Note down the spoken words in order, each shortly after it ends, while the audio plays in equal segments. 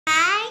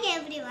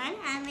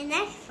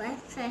at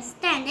first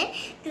standard.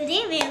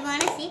 Today we are going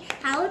to see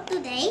how to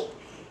write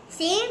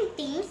same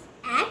things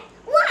at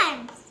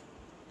once.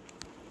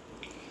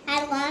 I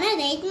am going to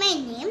write my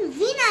name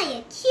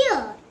Vinayak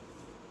here.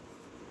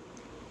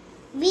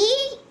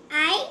 V-I-N-A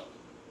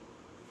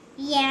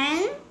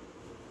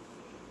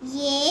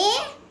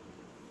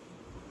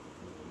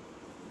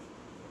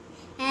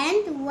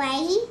and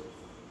Y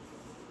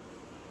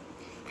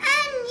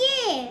and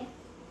A.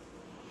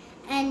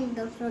 And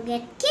don't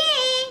forget K.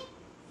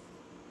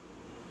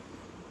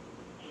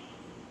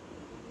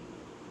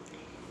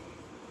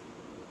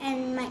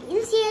 And my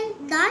initial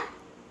dot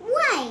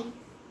Y.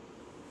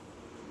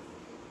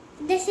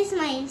 This is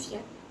my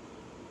initial.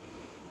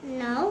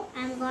 Now I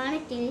am going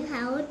to tell you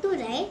how to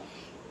write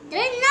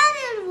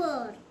another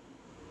word.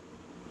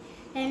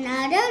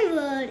 Another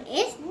word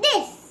is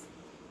this.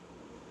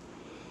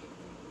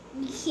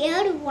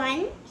 Here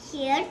 1,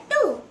 here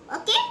 2.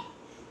 Okay?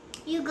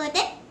 You got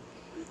it?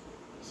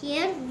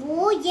 Here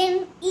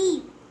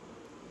O-N-E.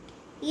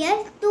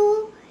 Here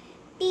 2,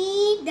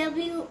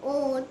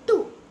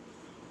 T-W-O-2.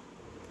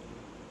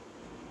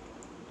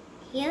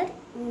 Here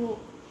O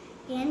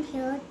and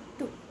here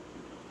 2.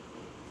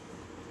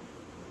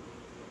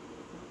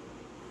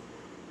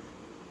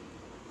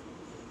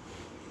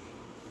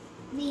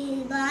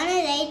 We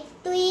gonna write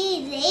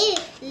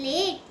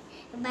late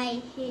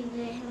by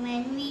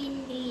when we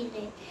read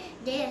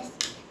this.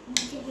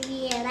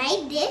 We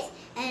write this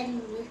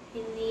and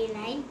we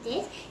write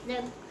this.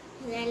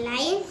 The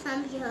line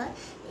from here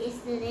is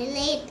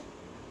relate.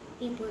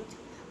 We put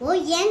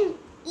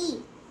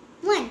O-N-E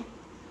 1.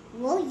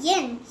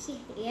 O-N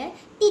here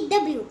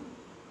T-W.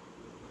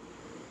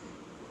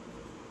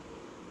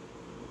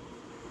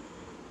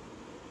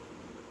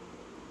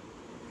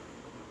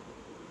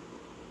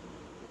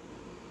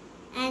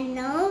 And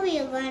now we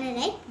are going to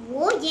write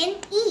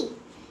O-N-E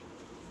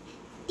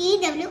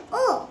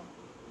T-W-O.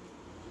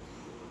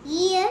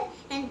 Here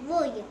and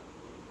O here.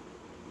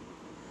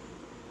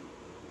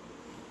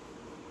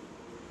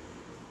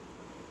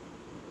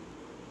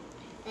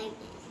 Like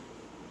this.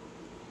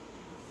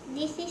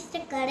 This is the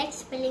correct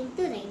spelling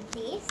to write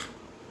this.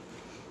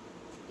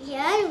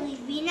 Here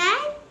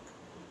Vinayak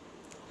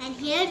and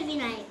here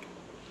Vinayak.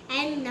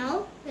 And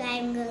now I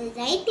am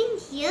writing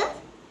here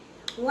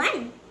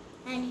 1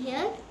 and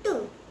here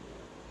 2.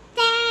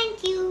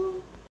 Thank you.